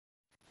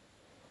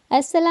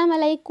Assalamu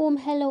alaikum,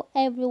 hello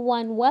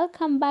everyone,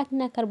 welcome back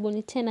na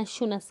karibuni tena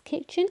Shuna's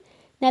Kitchen.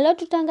 Na leo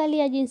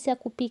tutaangalia jinsi ya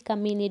kupika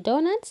mini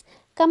donuts.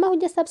 Kama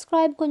huja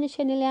subscribe kwenye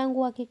channel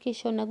yangu,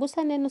 hakikisha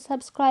unagusa neno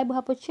subscribe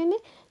hapo chini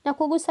na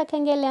kugusa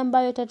kengele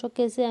ambayo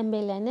itatokezea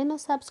mbele ya neno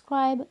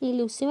subscribe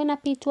ili usiwe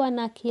napitwa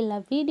na kila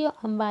video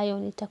ambayo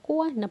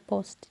nitakuwa na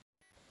post.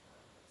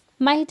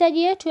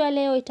 Mahitaji yetu ya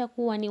leo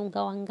itakuwa ni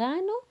unga wa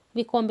ngano,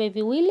 vikombe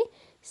viwili,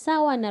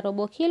 sawa na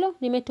robo kilo.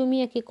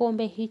 Nimetumia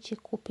kikombe hichi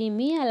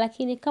kupimia,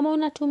 lakini kama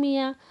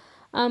unatumia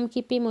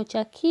kipimo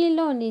cha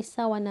kilo ni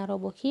sawa na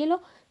robo kilo.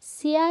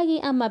 Siagi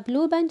ama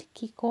blue band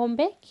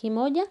kikombe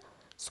kimoja.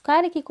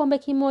 Sukari kikombe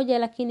kimoja,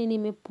 lakini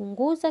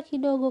nimepunguza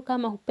kidogo.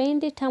 Kama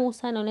hupendi tamu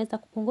sana unaweza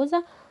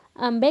kupunguza.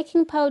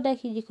 Baking powder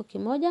kijiko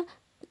kimoja.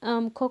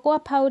 Cocoa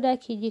powder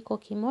kijiko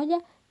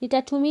kimoja.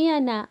 Nitatumia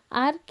na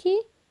arki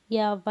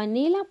ya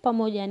vanilla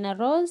pamoja na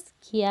rose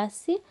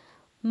kiasi.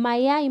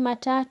 Mayai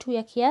matatu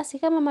ya kiasi,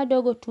 kama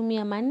madogo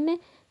tumia 4,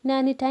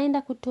 na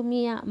nitaenda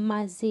kutumia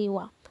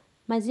maziwa.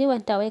 Maziwa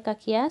nitaweka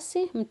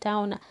kiasi,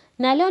 mtaona.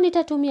 Na leo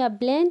nitatumia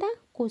blender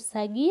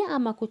kusagia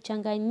ama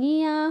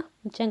kuchanganyia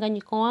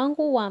mchanganyiko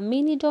wangu wa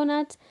mini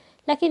donuts.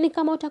 Lakini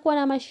kama utakuwa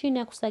na mashine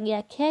ya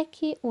kusagia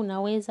keki,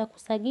 unaweza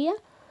kusagia.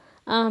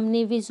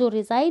 Ni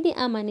vizuri zaidi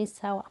ama ni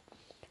sawa.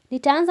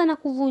 Nitaanza na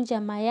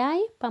kuvunja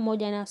mayai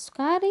pamoja na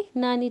sukari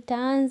na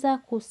nitaanza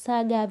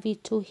kusaga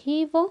vitu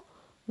hivyo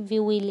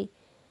viwili.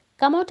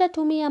 Kama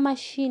utatumia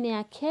mashine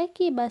ya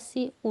keki,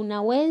 basi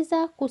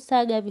unaweza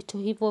kusaga vitu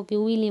hivyo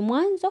viwili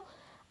mwanzo,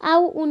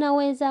 au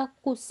unaweza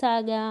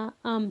kusaga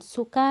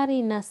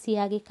sukari na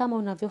siagi kama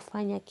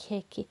unavyofanya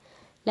keki.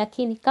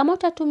 Lakini kama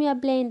utatumia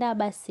blender,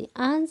 basi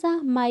anza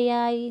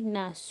mayai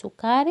na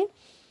sukari.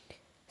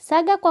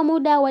 Saga kwa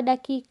muda wa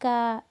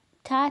dakika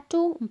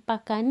 3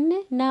 mpaka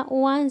 4 na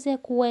uanze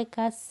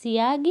kuweka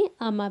siagi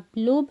ama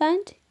blue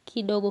band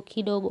kidogo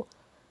kidogo.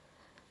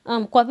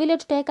 Kwa vile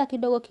tutaweka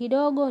kidogo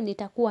kidogo,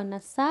 nitakuwa na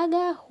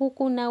saga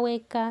huku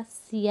naweka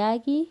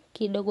siagi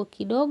kidogo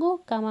kidogo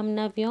kama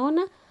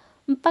mnavyoona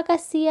mpaka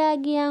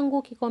siagi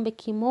yangu kikombe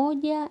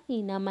kimoja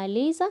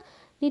inamaliza.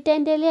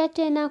 Nitaendelea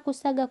tena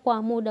kusaga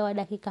kwa muda wa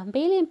dakika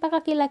 2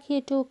 mpaka kila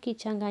kitu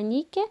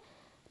kichanganyike,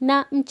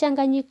 na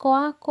mchanganyiko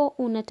wako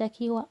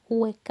unatakiwa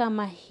uwe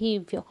kama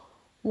hivyo.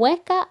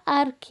 Weka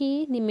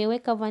arki,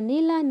 nimeweka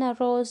vanilla na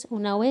rose,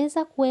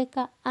 unaweza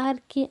kuweka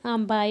arki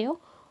ambayo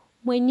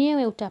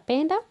mwenyewe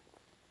utapenda.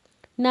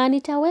 Na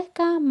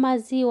nitaweka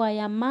maziwa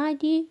ya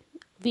maji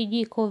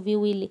vijiko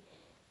viwili.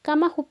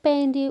 Kama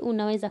hupendi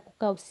unaweza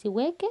kukaa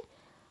usiweke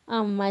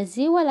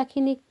maziwa,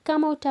 lakini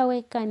kama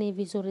utaweka ni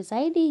vizuri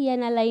zaidi,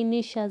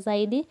 yanalainisha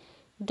zaidi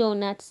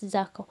donuts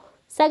zako.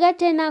 Saga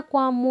tena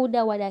kwa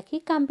muda wa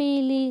dakika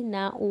 2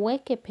 na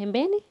uweke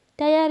pembeni.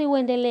 Tayari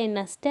uendelee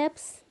na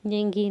steps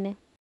nyingine.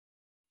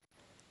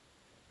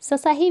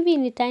 Sasa hivi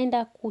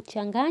nitaenda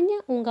kuchanganya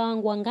unga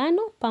wangu wa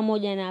ngano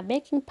pamoja na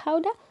baking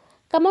powder.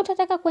 Kama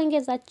utataka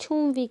kuongeza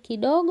chumvi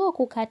kidogo,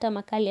 kukata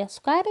makali ya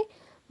sukari,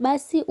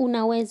 basi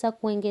unaweza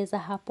kuongeza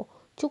hapo.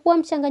 Chukua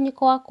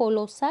mchanganyiko wako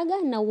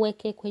uliosaga na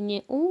uweke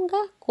kwenye unga,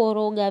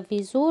 koroga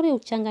vizuri,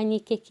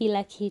 uchanganyike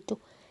kila kitu.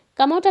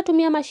 Kama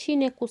utatumia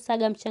mashine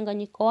kusaga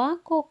mchanganyiko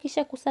wako,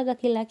 kisha kusaga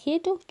kila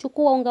kitu,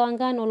 chukua unga wa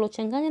ngano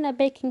uliochanganya na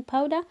baking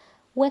powder,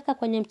 weka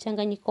kwenye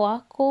mchanganyiko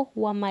wako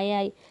wa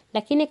mayai.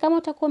 Lakini kama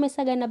utakuwa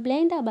umesaga na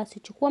blender, basi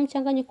chukua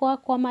mchanganyiko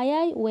wako wa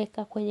mayai,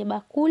 weka kwenye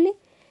bakuli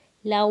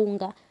la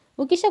unga.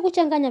 Ukisha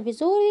kuchanganya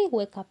vizuri,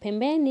 weka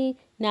pembeni,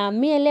 na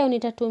mie leo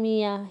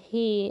nitatumia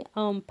hii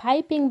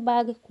piping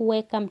bag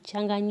kuweka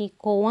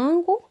mchanganyiko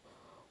wangu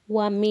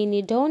wa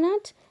mini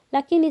donut.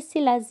 Lakini si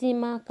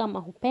lazima, kama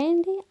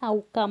hupendi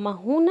au kama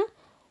huna,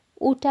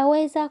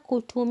 utaweza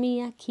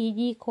kutumia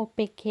kijiko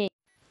pekee.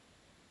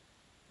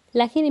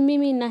 Lakini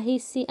mimi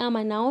nahisi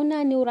ama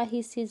naona ni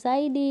urahisi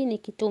zaidi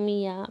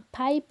nikitumia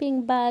piping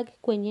bag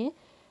kwenye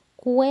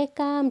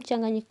kuweka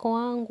mchanganyiko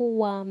wangu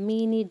wa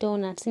mini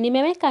donuts.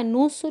 Nimeweka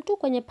nusu tu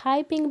kwenye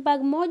piping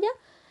bag moja,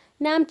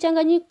 na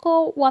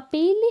mchanganyiko wa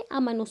pili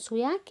ama nusu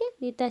yake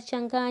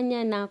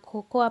nitachanganya na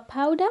cocoa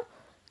powder.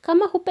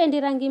 Kama hupendi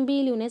rangi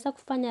mbili, unaweza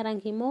kufanya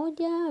rangi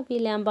moja,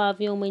 vile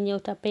ambavyo mwenyewe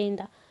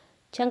utapenda.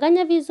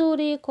 Changanya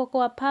vizuri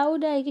cocoa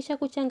powder. Ikisha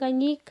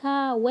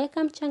kuchanganyika,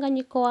 weka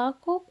mchanganyiko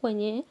wako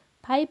kwenye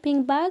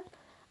piping bag,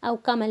 au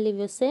kama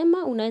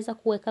nilivyosema unaweza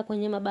kuweka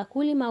kwenye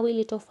mabakuli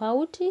mawili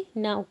tofauti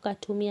na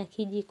ukatumia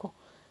kijiko.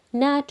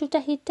 Na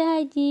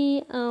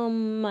tutahitaji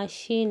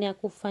mashine ya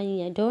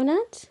kufanyia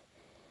donut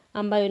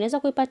ambayo unaweza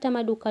kuipata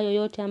maduka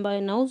yoyote ambayo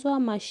inauzwa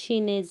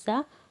mashine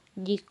za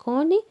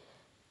jikoni.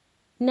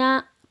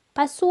 Na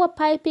pasua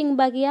piping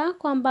bag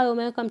yako ambayo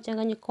umeweka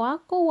mchanganyiko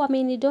wako wa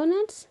mini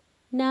donuts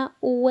na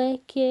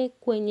uweke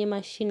kwenye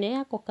mashine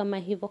yako kama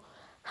hivyo.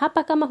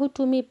 Hapa kama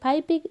hutumii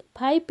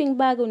piping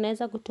bag,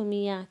 unaweza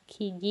kutumia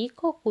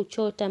kijiko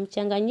kuchota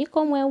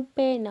mchanganyiko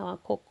mweupe na wa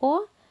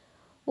cocoa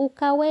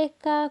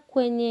ukaweka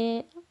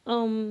kwenye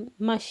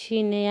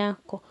mashine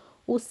yako.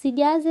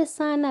 Usijaze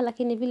sana,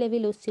 lakini vile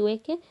vile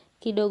usiweke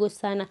kidogo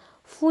sana.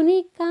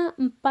 Funika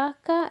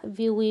mpaka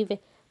viwive.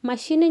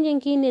 Mashine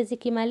nyingine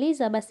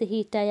zikimaliza, basi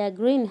hii taa ya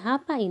green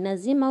hapa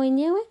inazima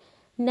wenyewe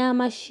na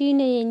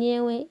mashine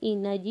yenyewe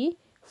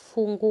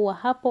inajifungua.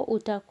 Hapo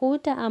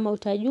utakuta ama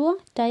utajua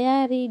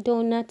tayari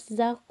donuts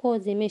zako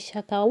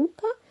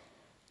zimeshakauka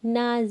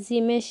na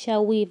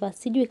zimeshawiva.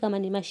 Sijui kama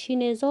ni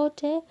mashine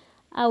zote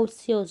au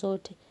sio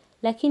zote,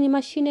 lakini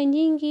mashine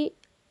nyingi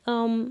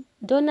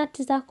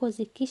donuts zako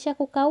zikisha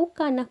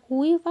kukauka na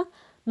kuiva,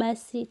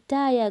 basi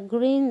taa ya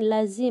green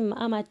lazima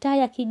ama taa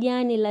ya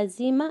kijani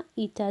lazima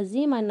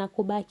itazima na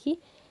kubaki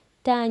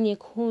taa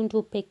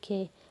nyekundu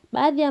pekee.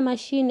 Baadhi ya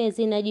mashine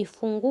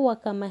zinajifungua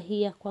kama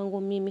hii ya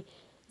kwangu mimi.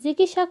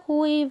 Zikisha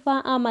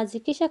kuiva ama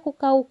zikisha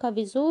kukauka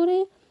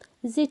vizuri,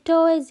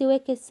 zitoe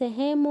ziweke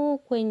sehemu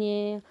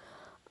kwenye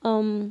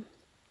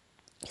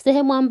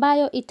sehemu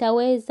ambayo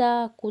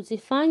itaweza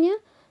kuzifanya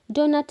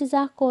donut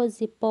zako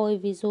zipoe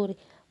vizuri.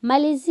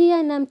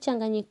 Malizia na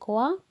mchanganyiko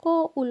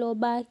wako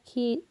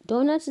uliobaki.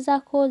 Donut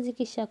zako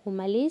zikisha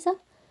kumaliza,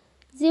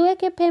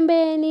 ziweke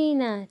pembeni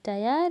na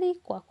tayari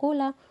kwa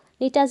kula.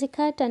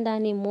 Nitazikata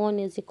ndani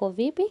muone ziko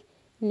vipi.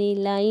 Ni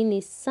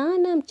laini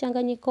sana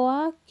mchanganyiko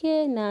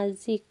wake na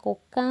ziko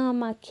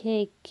kama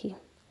keki.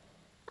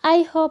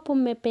 I hope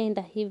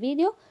mmependa hii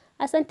video.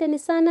 Asanteni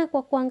sana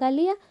kwa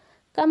kuangalia.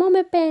 Kama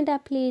umependa,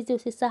 please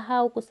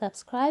usisahau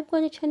kusubscribe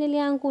kwenye channel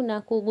yangu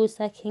na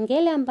kugusa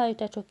kengele ambayo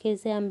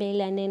itatokezea mbele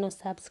ya neno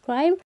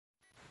subscribe,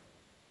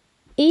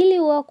 ili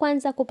uwe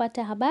kwanza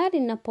kupata habari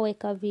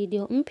ninapoweka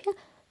video mpya.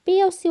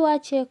 Pia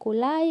usiwache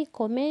kulike,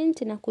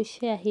 comment na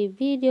kushare hii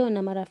video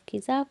na marafiki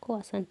zako.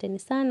 Asanteni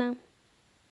sana.